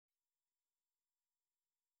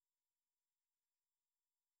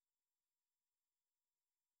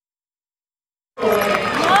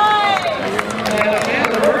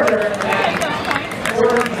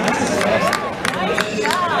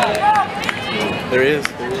There is.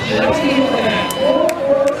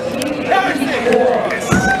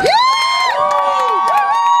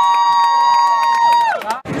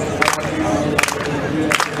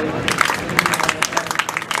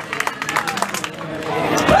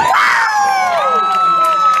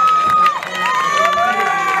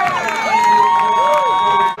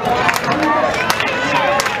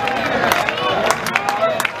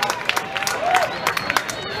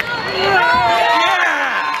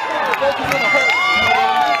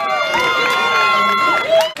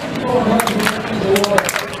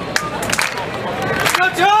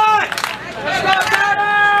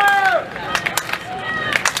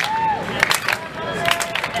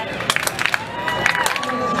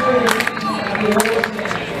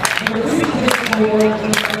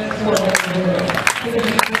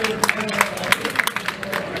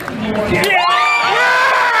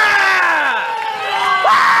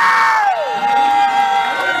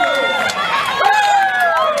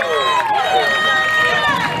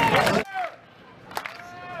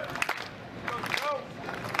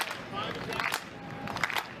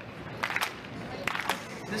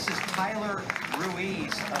 This is Tyler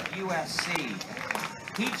Ruiz of USC.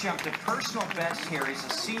 He jumped a personal best here. He's a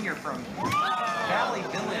senior from Valley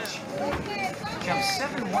Village. Jumped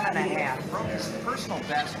 7'1½", broke his personal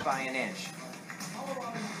best by an inch.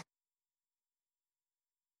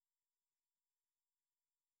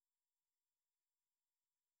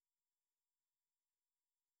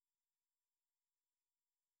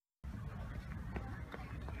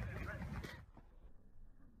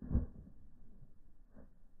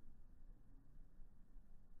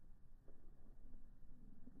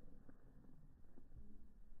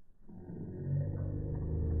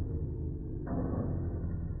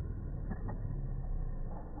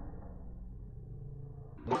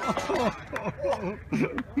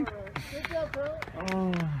 Good job, bro.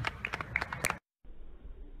 Oh.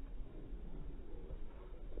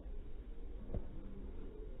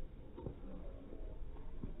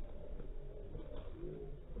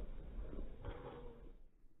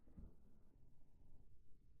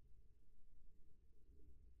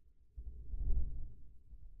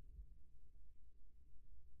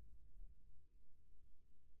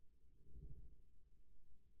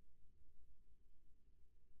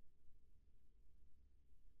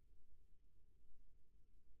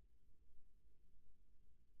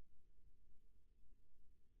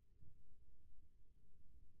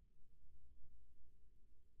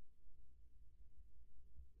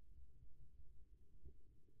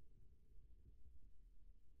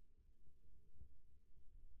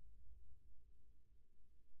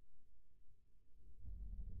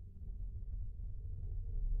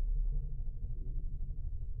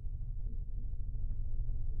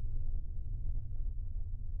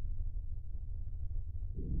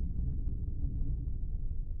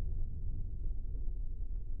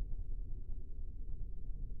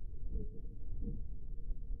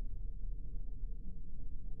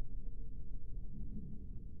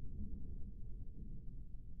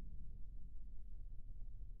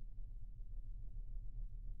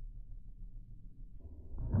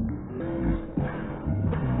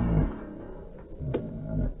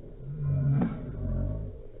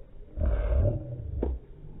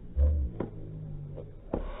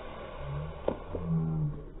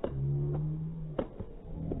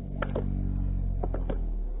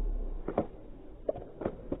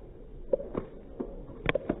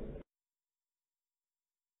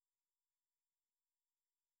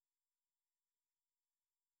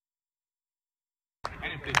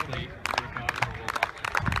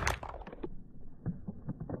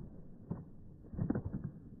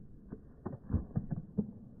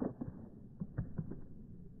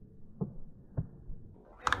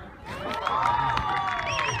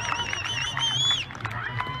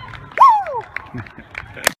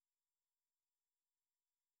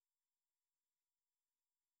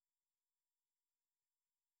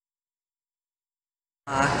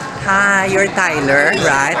 Hi, you're Tyler,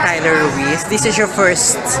 right? Tyler Ruiz. This is your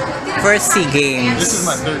first SEA Games. This is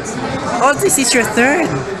my third SEA Games. Oh, this is your third.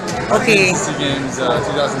 Okay. SEA Games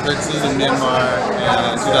 2013 in Myanmar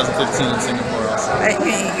and 2015 in Singapore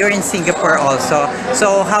also. You're in Singapore also.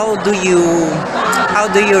 So how do you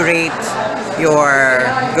rate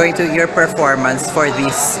your performance for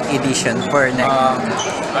this edition for next?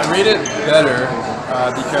 I rate it better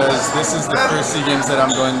because this is the first SEA Games that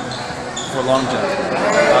I'm going for long jump.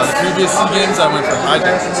 The previous SEA Games I went for high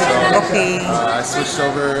jump, so Okay. I switched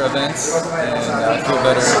over events and I feel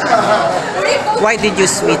better. Why did you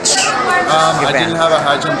switch I event? didn't have a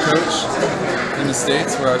high jump coach in the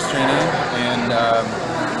States where I was training, and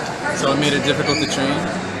so it made it difficult to train.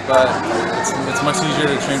 But it's much easier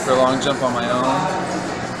to train for a long jump on my own.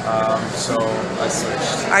 So I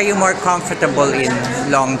switched. Are you more comfortable in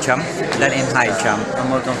long jump than in high jump? I'm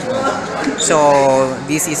more comfortable in long jump. So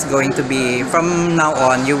this is going to be, from now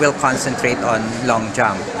on, you will concentrate on long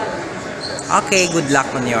jump. Okay, good luck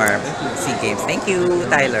on your SEA Games. Thank you,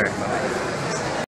 Tyler.